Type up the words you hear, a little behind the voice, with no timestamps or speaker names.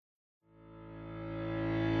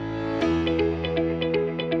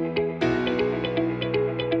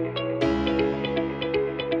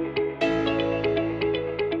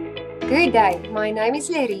Good day, my name is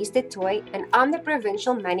Larice de Toy and I'm the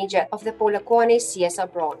Provincial Manager of the Polokwane CSR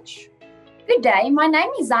branch. Good day, my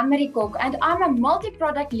name is Anne-Marie Kok and I'm a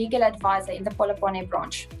multi-product legal advisor in the Polokwane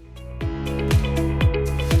branch.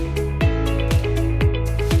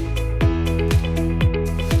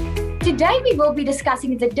 Today we will be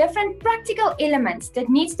discussing the different practical elements that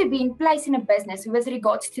needs to be in place in a business with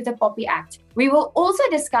regards to the POPI Act. We will also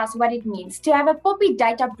discuss what it means to have a POPI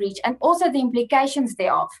data breach and also the implications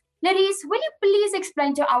thereof. Ladies, will you please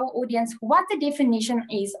explain to our audience what the definition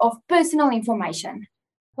is of personal information?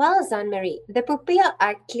 Well, Anne-Marie, the POPIA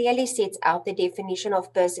Act clearly sets out the definition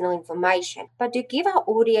of personal information, but to give our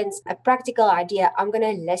audience a practical idea, I'm going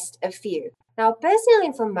to list a few. Now, personal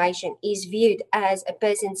information is viewed as a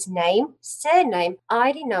person's name, surname,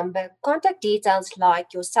 ID number, contact details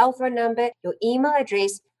like your cell phone number, your email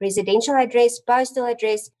address, residential address, postal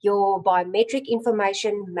address, your biometric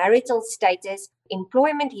information, marital status,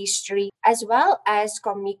 employment history, as well as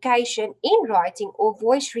communication in writing or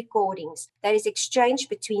voice recordings that is exchanged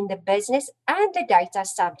between the business and the data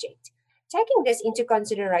subject. Taking this into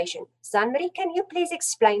consideration, Anne-Marie, can you please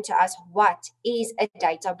explain to us what is a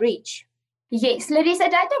data breach? Yes, Larissa, a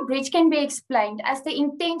data breach can be explained as the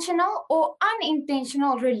intentional or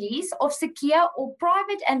unintentional release of secure or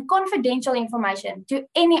private and confidential information to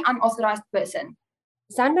any unauthorized person.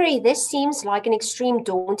 Anne-Marie, this seems like an extreme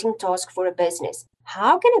daunting task for a business.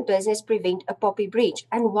 How can a business prevent a POPI breach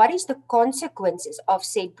and what is the consequences of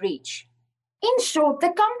said breach? In short, the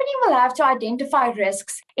company will have to identify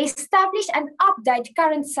risks, establish and update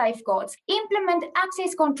current safeguards, implement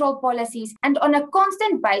access control policies, and on a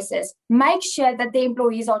constant basis, make sure that the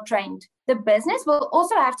employees are trained. The business will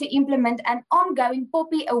also have to implement an ongoing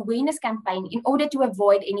POPI awareness campaign in order to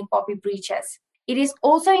avoid any POPI breaches. It is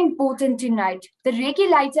also important to note the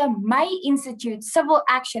regulator may institute civil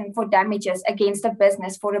action for damages against a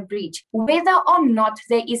business for a breach, whether or not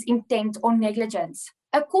there is intent or negligence.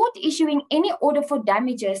 A court issuing any order for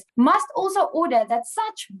damages must also order that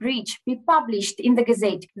such breach be published in the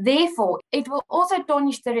Gazette. Therefore, it will also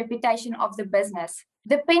tarnish the reputation of the business.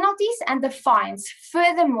 The penalties and the fines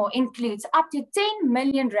furthermore includes up to 10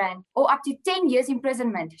 million rand or up to 10 years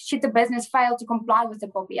imprisonment should the business fail to comply with the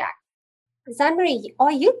POPI Act. Anne-Marie,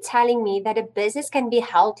 are you telling me that a business can be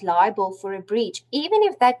held liable for a breach even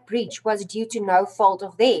if that breach was due to no fault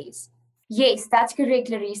of theirs? Yes, that's correct,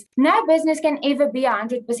 Larice. No business can ever be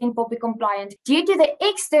 100% POPI compliant due to the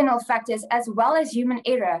external factors as well as human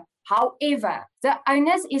error. However, the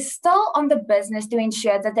onus is still on the business to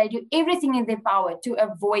ensure that they do everything in their power to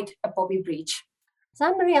avoid a POPI breach.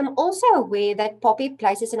 Anne-Marie, I'm also aware that POPI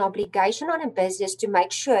places an obligation on a business to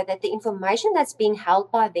make sure that the information that's being held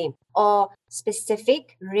by them are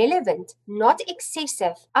specific, relevant, not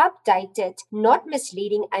excessive, updated, not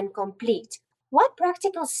misleading, and complete. What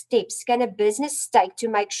practical steps can a business take to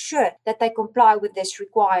make sure that they comply with this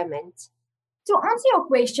requirement? To answer your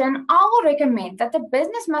question, I will recommend that the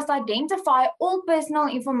business must identify all personal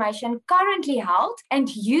information currently held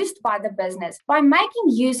and used by the business by making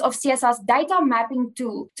use of CSR's data mapping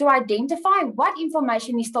tool to identify what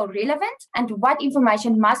information is still relevant and what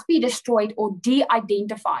information must be destroyed or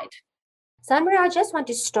de-identified. Anne-Marie, I just want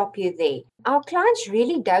to stop you there. Our clients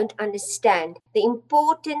really don't understand the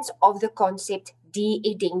importance of the concept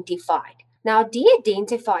de-identified. Now,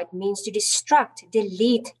 de-identified means to destruct,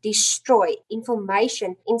 delete, destroy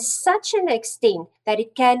information in such an extent that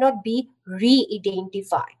it cannot be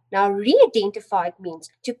re-identified. Now, re-identified means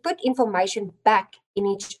to put information back in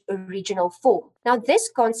its original form. Now, this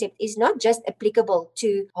concept is not just applicable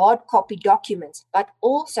to hard copy documents, but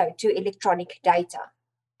also to electronic data.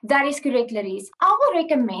 That is correct, Larice. I will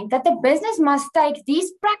recommend that the business must take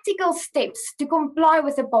these practical steps to comply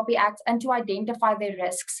with the POPI Act and to identify their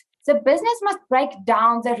risks. The business must break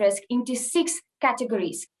down the risk into 6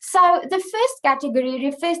 categories. So the first category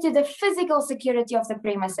refers to the physical security of the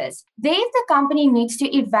premises. There, the company needs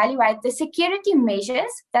to evaluate the security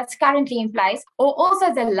measures that's currently in place or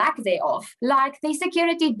also the lack thereof, like the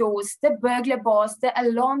security doors, the burglar bars, the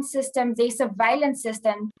alarm system, the surveillance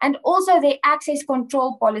system, and also the access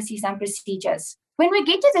control policies and procedures. When we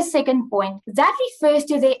get to the second point, that refers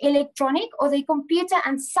to the electronic or the computer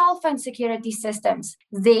and cell phone security systems.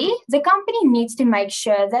 There, the company needs to make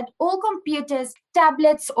sure that all computers,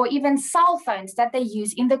 tablets, or even cell phones that they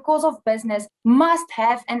use in the course of business must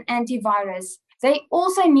have an antivirus. They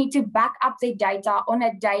also need to back up their data on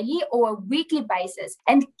a daily or a weekly basis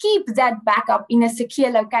and keep that backup in a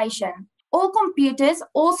secure location. All computers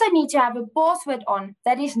also need to have a password on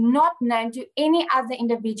that is not known to any other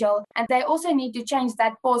individual, and they also need to change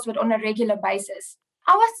that password on a regular basis.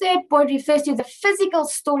 Our third point refers to the physical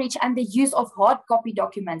storage and the use of hard copy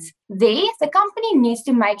documents. There, the company needs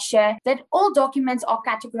to make sure that all documents are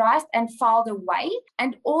categorized and filed away,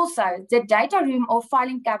 and also the data room or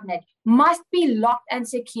filing cabinet must be locked and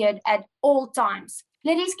secured at all times.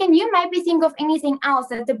 Ladies, can you maybe think of anything else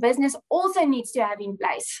that the business also needs to have in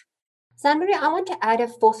place? Sunbury, I want to add a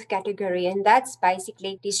fourth category, and that's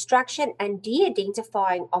basically destruction and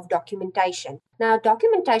de-identifying of documentation. Now,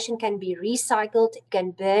 documentation can be recycled,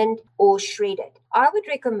 can burned, or shredded. I would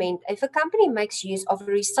recommend if a company makes use of a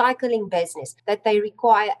recycling business that they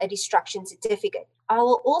require a destruction certificate. I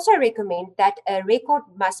will also recommend that a record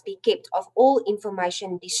must be kept of all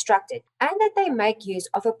information destructed and that they make use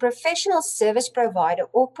of a professional service provider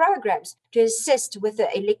or programs to assist with the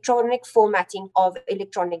electronic formatting of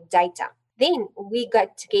electronic data. Then we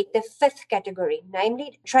got to get the fifth category,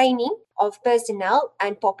 namely training of personnel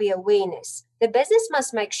and POPI awareness. The business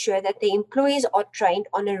must make sure that the employees are trained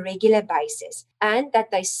on a regular basis and that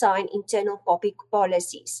they sign internal POPI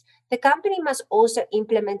policies. The company must also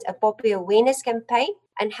implement a POPI awareness campaign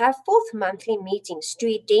and have fourth monthly meetings to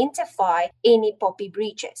identify any POPI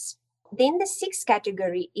breaches. Then the sixth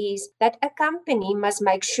category is that a company must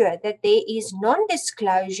make sure that there is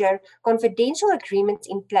non-disclosure confidential agreements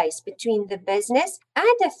in place between the business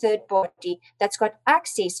and a third party that's got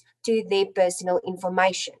access to their personal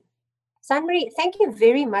information. Sunbury, thank you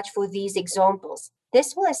very much for these examples.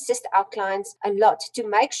 This will assist our clients a lot to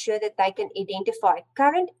make sure that they can identify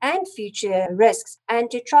current and future risks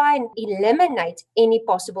and to try and eliminate any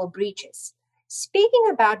possible breaches. Speaking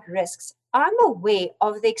about risks, I'm aware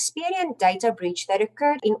of the Experian data breach that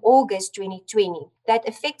occurred in August 2020 that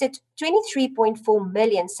affected 23.4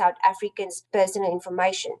 million South Africans' personal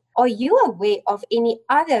information. Are you aware of any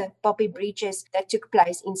other POPI breaches that took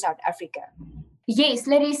place in South Africa? Yes,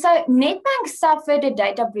 Larry. So Nedbank suffered a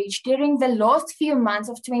data breach during the last few months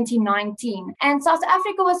of 2019, and South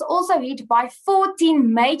Africa was also hit by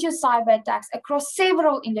 14 major cyber attacks across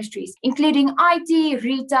several industries, including IT,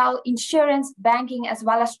 retail, insurance, banking, as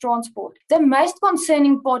well as transport. The most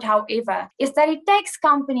concerning part, however, is that it takes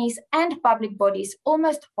companies and public bodies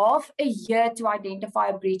almost half a year to identify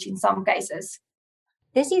a breach in some cases.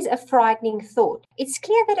 This is a frightening thought. It's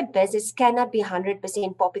clear that a business cannot be 100%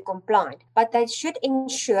 POPI compliant, but they should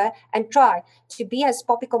ensure and try to be as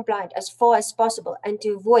POPI compliant as far as possible and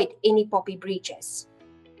to avoid any POPI breaches.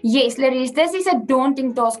 Yes, Larissa, this is a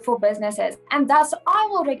daunting task for businesses, and thus I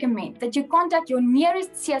will recommend that you contact your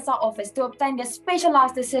nearest CSR office to obtain the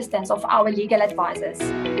specialized assistance of our legal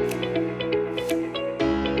advisors.